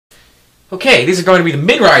Okay, these are going to be the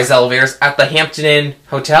mid-rise elevators at the Hampton Inn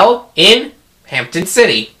Hotel in Hampton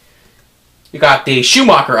City. You got the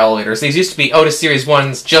Schumacher elevators. These used to be Otis Series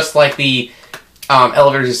 1s, just like the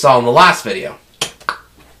elevators you saw in the last video.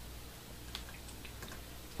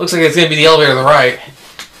 Looks like it's going to be the elevator to the right.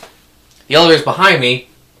 The elevators behind me,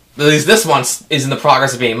 at least this one is in the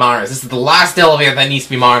progress of being modernized. This is the last elevator that needs to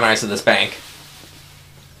be modernized at this bank.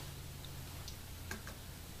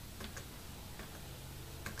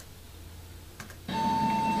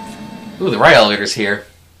 Ooh, the right elevator's here.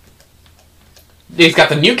 He's got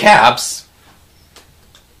the new cabs.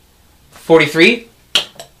 43.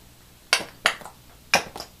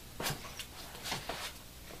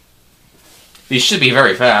 These should be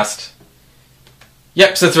very fast.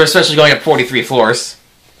 Yep, since we're especially going up 43 floors.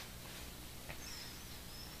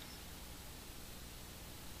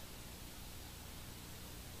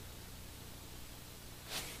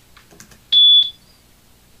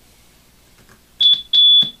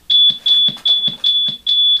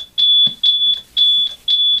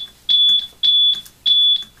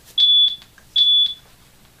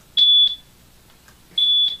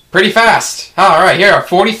 Pretty fast. Alright, here are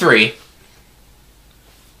 43.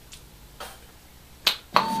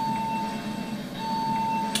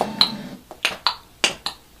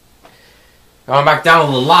 Going back down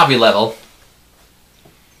to the lobby level.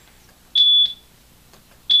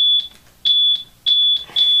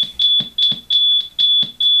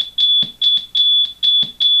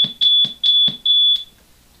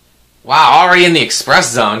 Wow, already in the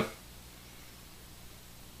express zone.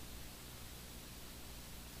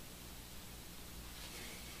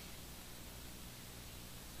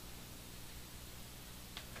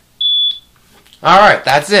 Alright,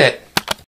 that's it.